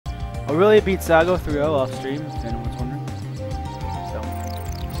really beat Sago 3-0 off stream, if anyone's wondering.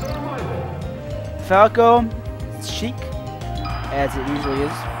 So. Falco, Sheik, as it usually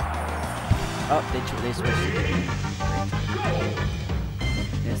is. Oh, they switched.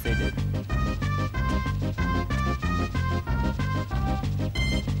 Yes, they did.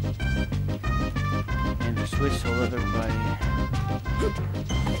 And for switch, so love everybody.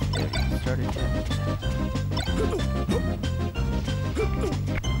 Started yet.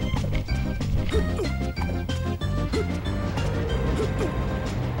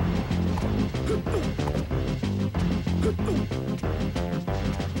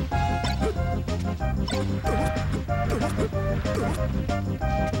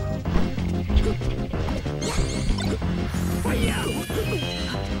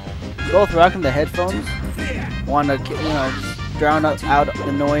 Both rocking the headphones. Want to, just drown out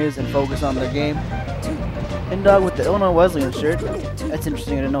the noise and focus on their game. Hindawg with the Illinois Wesleyan shirt. That's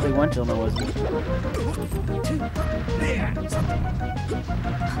interesting. I didn't know he went to Illinois Wesleyan.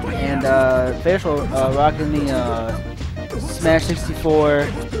 And Faceroll rocking the Smash 64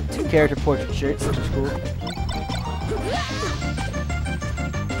 character portrait shirt, which is cool.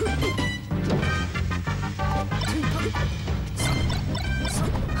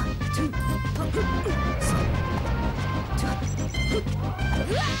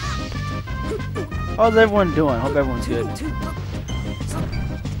 How's everyone doing? Hope everyone's good.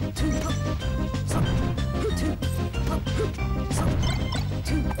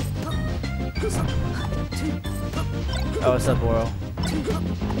 Oh, what's up, Oro?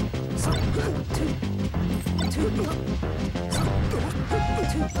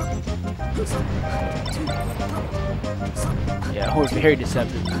 Yeah, we're very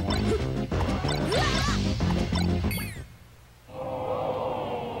deceptive this morning.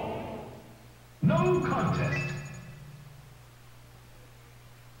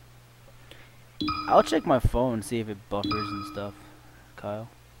 I'll check my phone and see if it buffers and stuff, Kyle.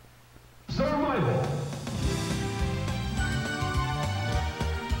 Survival.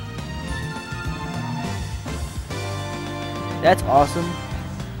 That's awesome.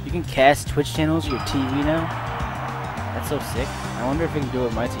 You can cast Twitch channels to your TV now. That's so sick. I wonder if I can do it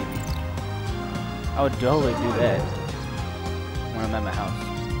with my TV. I would totally do that when I'm at my house.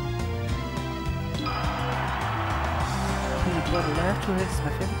 Left twist, my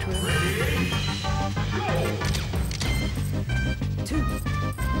favorite twist.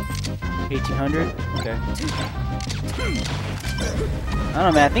 1800? Okay. I don't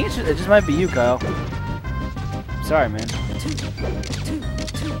know, man. I think it just might be you, Kyle. Sorry, man.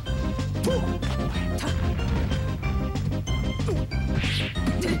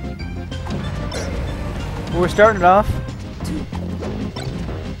 We're starting it off.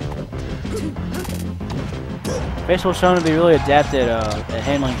 Faceroll shown to be really adapted at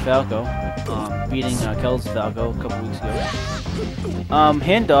handling Falco, beating Kel's Falco a couple weeks ago.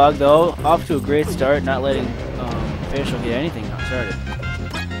 Hindawg, though, off to a great start, not letting Faceroll get anything started.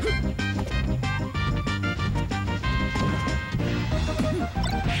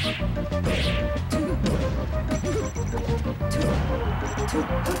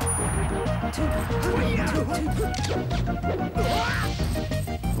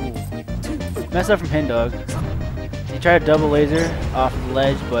 Mess up from Hindawg. He tried a double laser off the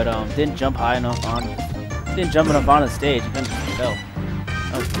ledge, but didn't jump high enough on. Didn't jump enough on the stage. He kind of fell.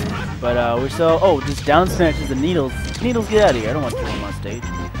 Oh. But we're still. Oh, just down smashes the needles. Needles, get out of here! I don't want to kill him on stage.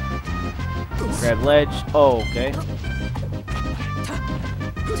 Grab ledge. Oh, okay.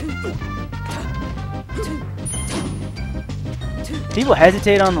 People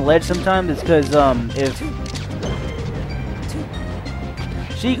hesitate on the ledge sometimes. It's because if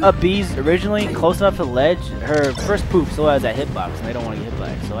she up B's originally close enough to the ledge, her first poof still has that hitbox, and they don't want to get hit by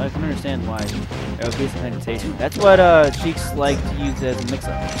it. So I can understand why there would be some hesitation. That's what Cheeks like to use as a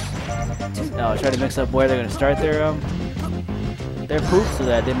mix-up. Try to mix up where they're going to start their poof, so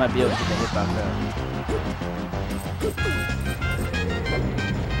that they might be able to get the hitbox out.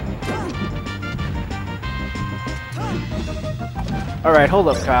 All right, hold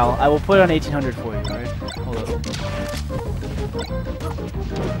up, Kyle. I will put on 1800 for you. All right, hold up.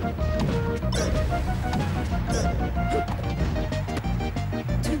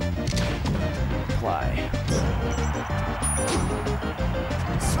 Apply.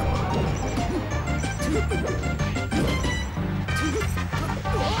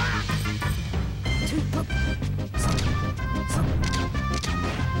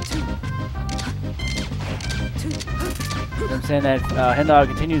 I'm saying that Hindawg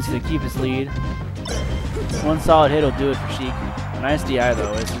continues to keep his lead. One solid hit will do it for Sheik. Nice DI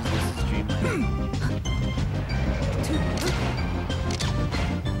though. This is dreamland.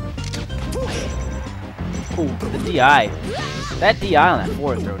 Ooh, the DI. That DI on that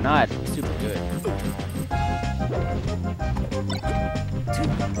forward throw, not super good.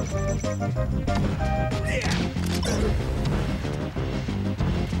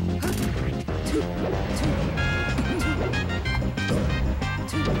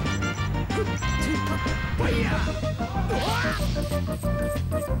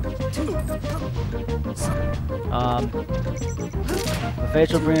 The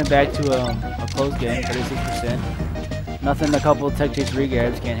Faceroll bring it back to a close game, 36%. Nothing a couple of tech chase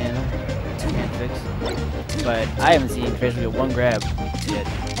regrabs can't handle, can't fix. But I haven't seen Faceroll get one grab yet.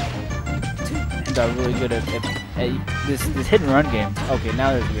 Hindawg really good at this hit and run game. Okay,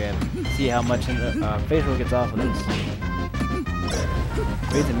 now there's a grab. See how much Faceroll gets off of this.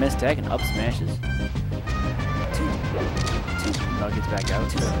 Reads a miss tech and up smashes. Hindawg gets back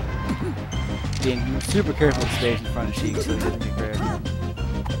out. Being super careful with space in front of Sheik so he doesn't get grabbed.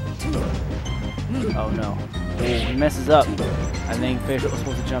 Oh no. Oh, he messes up. I think Faceroll was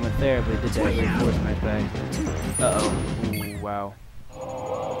supposed to jump it there, but he did that very force smash back. Uh-oh. Ooh, wow.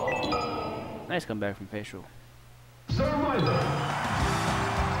 Nice comeback from Faceroll.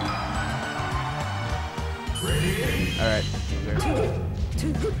 Alright.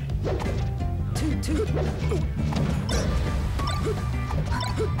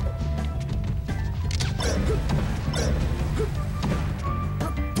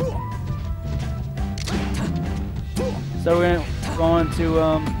 So we're gonna go on to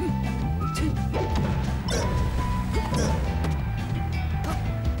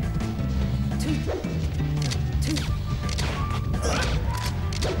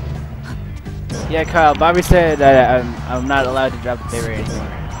yeah, Kyle. Bobby said that I'm not allowed to drop the pay rate anymore.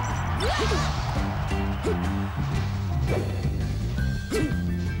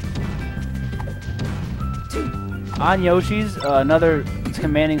 On Yoshi's, another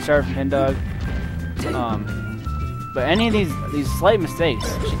commanding start from Hindawg. But any of these slight mistakes,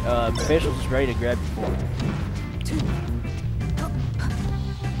 Faceroll's just ready to grab you for.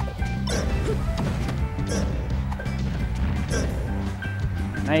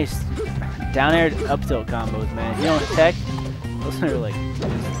 Nice down air to up tilt combos, man. You know, tech, those are like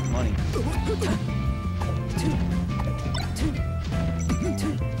money.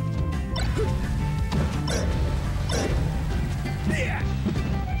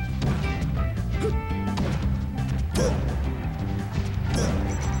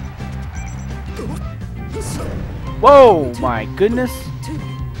 Whoa, my goodness.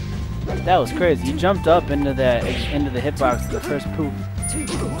 That was crazy. You jumped up into the hitbox to the first poof.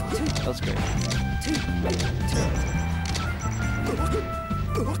 That was great.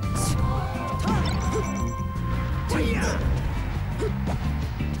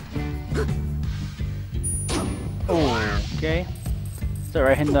 Oh, okay. It's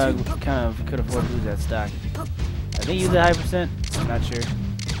alright, Hindawg kind of could afford to lose that stock. I think he used a high percent. I'm not sure.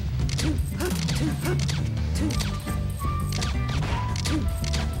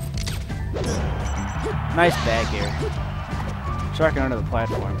 Nice back air. Sharking under the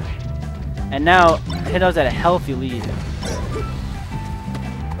platform. And now, Hindawg's at a healthy lead.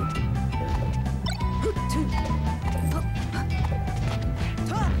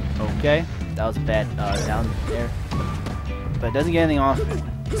 Okay, that was a bad down there. But it doesn't get anything off of it.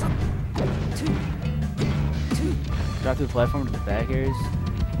 Drop through the platform to the back airs.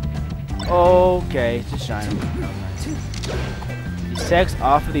 Okay, just shine him. These techs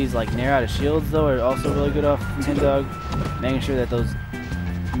off of these like nair out of shields though are also really good off from Hindawg, making sure that those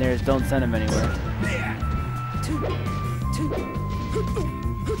nairs don't send him anywhere.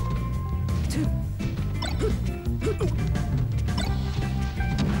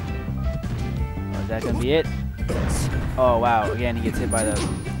 Oh, is that gonna be it? Oh wow! Again, he gets hit by the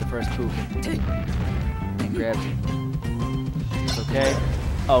first poof and grabs it. It's okay.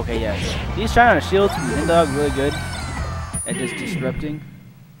 Oh, okay, yeah. These shine on a shield from Hindawg really good at just disrupting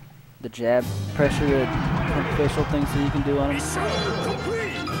the jab pressure facial things that you can do on him.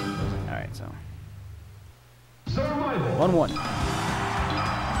 Alright, so 1-1.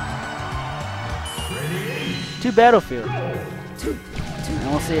 To Battlefield. And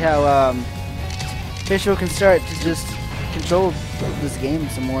we'll see how Faceroll can start to just control this game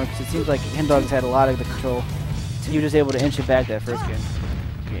some more, because it seems like Hindawg's had a lot of the control. He was just able to inch it back that first game.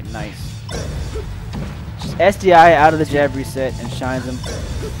 Okay, nice. Just SDI out of the jab reset and shines him.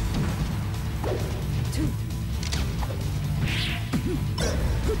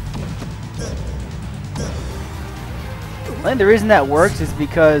 I think the reason that works is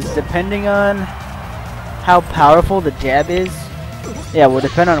because depending on how powerful the jab is, yeah, will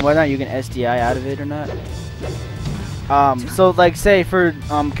depend on whether or not you can SDI out of it or not. So like say for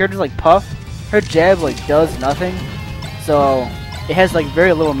characters like Puff, her jab like does nothing, so it has like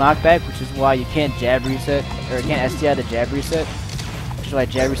very little knockback, which is why you can't jab reset or you can't SDI the jab reset. Which is why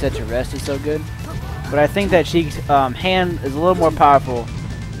jab reset to rest is so good. But I think that Sheik's hand is a little more powerful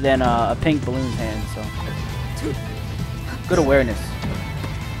than a Pink Balloon's hand, so good awareness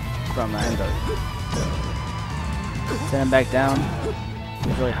from Hindawg. Send him back down.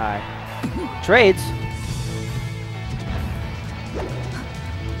 He's really high. Trades.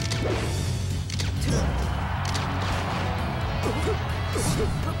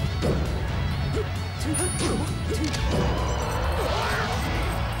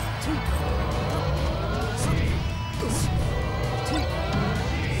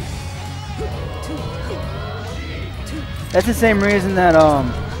 That's the same reason that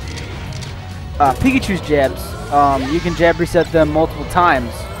Pikachu's jabs, you can jab reset them multiple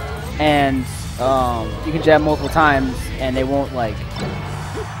times, and you can jab multiple times, and they won't like,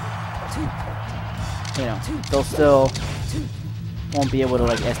 you know, they'll still won't be able to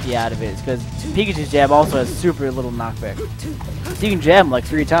like SD out of it, because Pikachu's jab also has super little knockback. So you can jab them like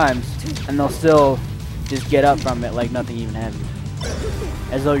 3 times, and they'll still just get up from it like nothing even happened,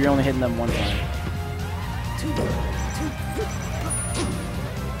 as though you're only hitting them 1 time.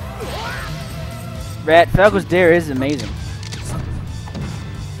 Falco's Dare is amazing.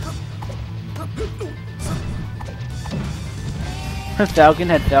 If Falcon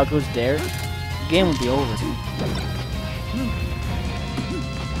had Falco's Dare, the game would be over.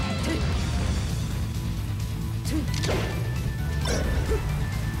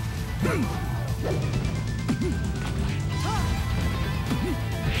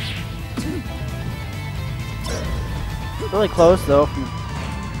 Really close though.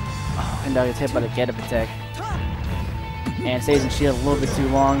 Hindawg gets hit by the get-up attack. And stays in shield a little bit too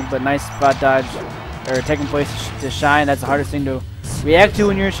long, but nice spot dodge, or taking place to shine. That's the hardest thing to react to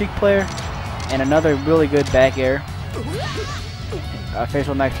when you're a Sheik player. And another really good back air.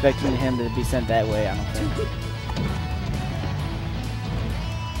 Faceroll not expecting him to be sent that way, I don't think.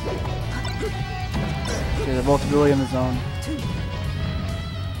 They're both really in the zone.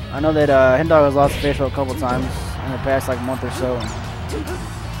 I know that Hindawg has lost Faceroll a couple times in the past like month or so.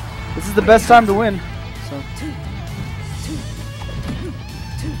 And this is the best time to win. So.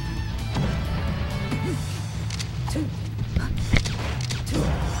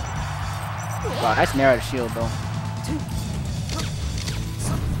 Wow, nice narrow to shield though.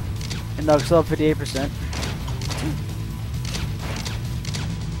 Hindawg still up 58%.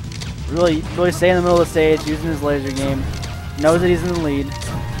 Really staying in the middle of the stage, using his laser game. Knows that he's in the lead.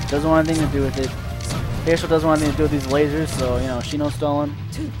 Doesn't want anything to do with it. Faceroll doesn't want anything to do with these lasers, so you know, Shino's stalling.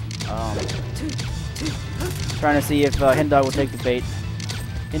 Trying to see if Hindawg will take the bait.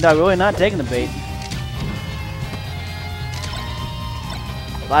 Hindawg really not taking the bait.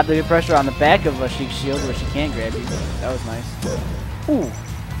 A lot of good pressure on the back of Sheik's shield where she can't grab you. That was nice. Ooh.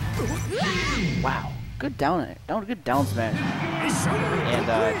 Wow. Good down good down smash. And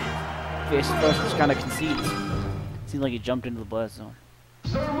Faceroll just kind of concedes. Seems like he jumped into the blast zone.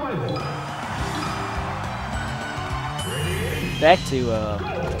 Back to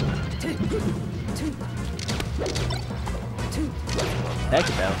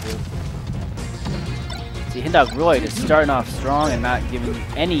Battlefield. See, Hindawg really just starting off strong and not giving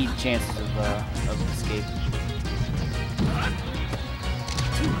any chances of escape.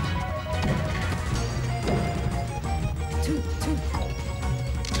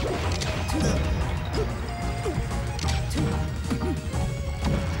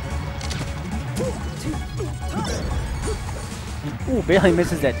 Ooh, barely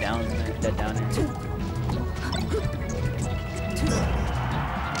misses that down air.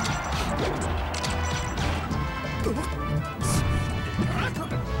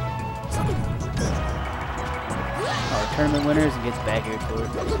 Oh, tournament winners and gets back air to it.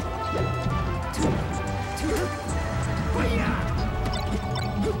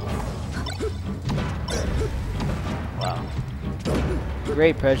 Wow.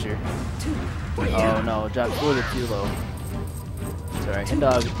 Great pressure. Oh no, dropped a little bit too low. Sorry,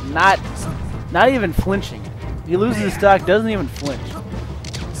 Hindawg not even flinching. He loses his stock, doesn't even flinch.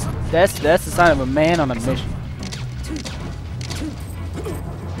 That's the sign of a man on a mission.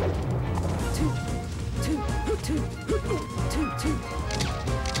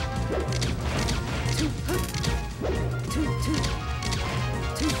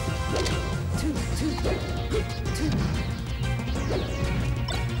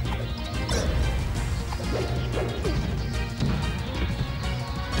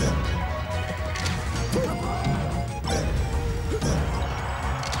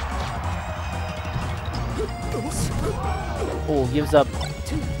 Oh, gives up.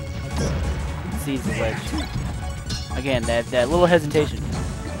 sees the ledge. Again, that little hesitation.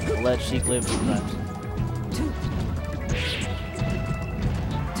 The ledge Sheik lives sometimes.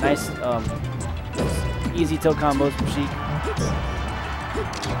 Nice, easy tilt combos from Sheik.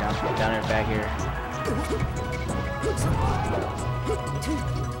 Down here, back here.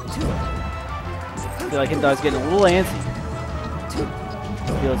 I feel like Hindawg's getting a little antsy.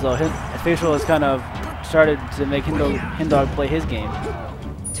 Feels as though Faceroll has kind of started to make Hindawg play his game.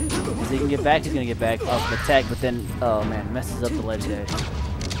 If he can get back, he's going to get back off the attack, but then, oh man, messes up the ledge dash.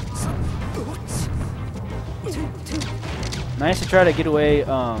 Nice to try to get away,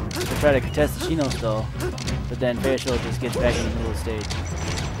 to try to contest the Shino still, but then Faceroll just gets back in the middle of the stage.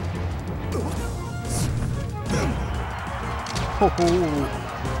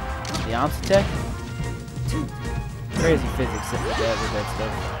 The ounce attack? Crazy physics with that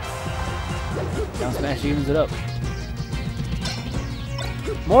stuff. Down smash evens it up.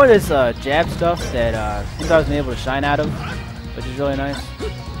 More of this jab stuff that Hindawg's been able to shine out of, which is really nice.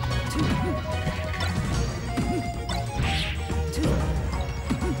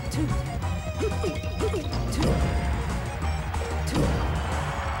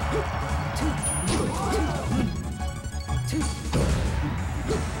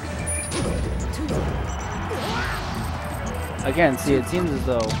 Again, see, it seems as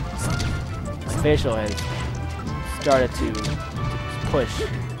though Faceroll has started to push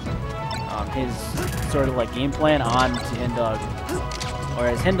his sort of like game plan on to Hindawg,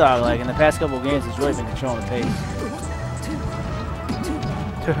 whereas Hindawg, like in the past couple of games, has really been controlling the pace.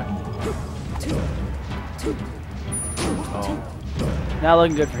 Oh, not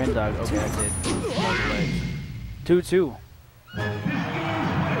looking good for Hindawg. Okay, that's it. 2-2.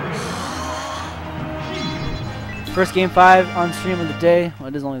 First game 5 on stream of the day. Well,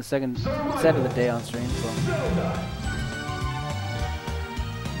 it is only the second set of the day on stream, so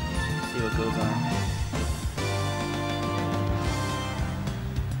see what goes on.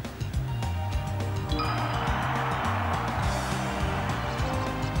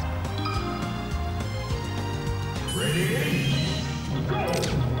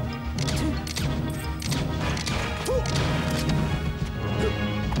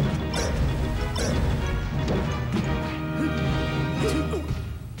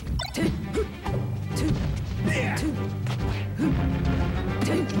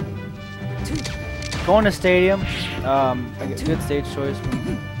 Going to stadium, I get a good stage choice from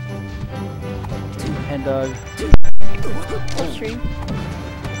Hindawg. Full stream.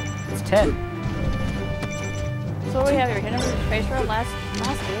 It's 10. So what do we have here? Hindawg versus Faceroll last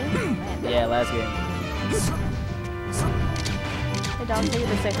game? Yeah, last game. Hey Dom, take it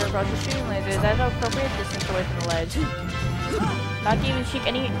to say her approach to shooting laser. Is that appropriate distance away from the ledge? Not giving Sheik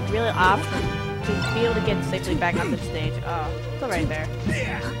any real option to be able to get safely back onto the stage. Oh, still right there.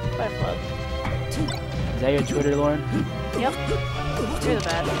 Quite a flip. Is that your Twitter, Lauren? Yep. You're the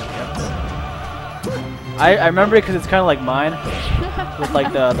best. I remember it because it's kind of like mine, with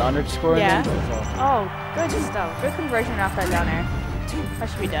like the underscore Yeah. in there. So. Oh, good stuff. Good conversion off that down air. That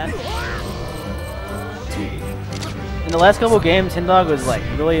should be done. In the last couple of games, Hindawg was like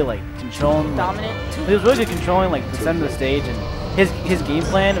really like controlling. Dominant. He was really good controlling like the center of the stage and his game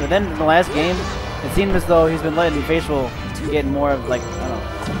plan. But then in the last game, it seemed as though he's been letting Faceroll get more of like I don't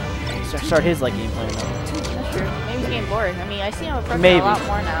know, start his like game plan. That's true. Maybe he's getting bored. I mean, I see him approaching Maybe. a lot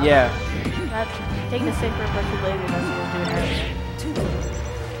more now. Yeah. Not taking the safer approach with laser as he was doing earlier.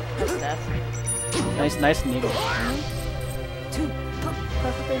 That's death. Nice needle.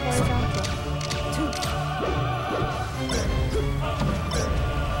 Perfectly horizontal.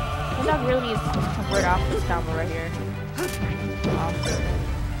 Hindawg really needs to convert off this combo right here.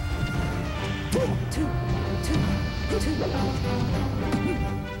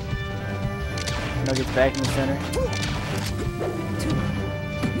 Hindawg gets back in the center.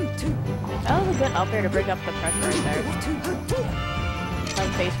 That was a good up air to break up the pressure right there.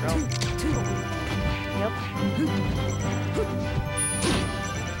 Like Faceroll. Yep.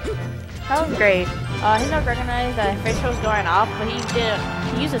 That was great. Hindawg recognized that Faceroll was going off, but he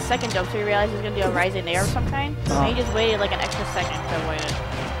used a second jump, so he realized he was going to do a rising air of some kind. And he just waited like an extra second to avoid it.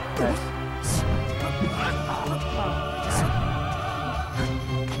 Nice.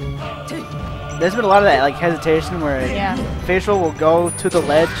 There's been a lot of that like hesitation where Faceroll will go to the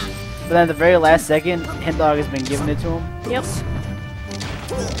ledge, but then at the very last second, Hindawg has been giving it to him. Yep.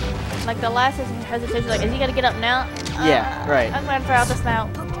 Like the last hesitation, like, is he gonna get up now? Yeah, right. I'm gonna throw out this now,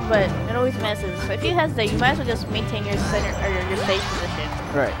 but it always misses. So if you hesitate, you might as well just maintain your center or your stage position.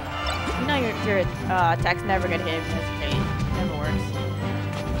 Right. You know your attack's never gonna hit if you hesitate. It never works.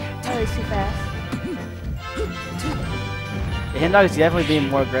 Oh, he's too fast. Hindawg is definitely being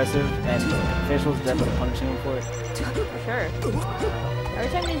more aggressive, and Faceroll is definitely punishing him for it. For sure.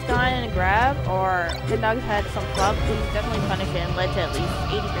 Every time he's gone in a grab or Hindawg's had some flop, he's definitely punished it and led to at least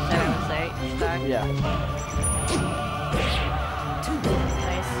 80%, I would say, each time. Yeah.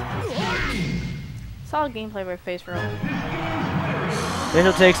 Nice. Solid gameplay by Faceroll.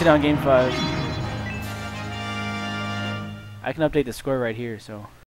 Faceroll takes it on game 5. I can update the score right here, so.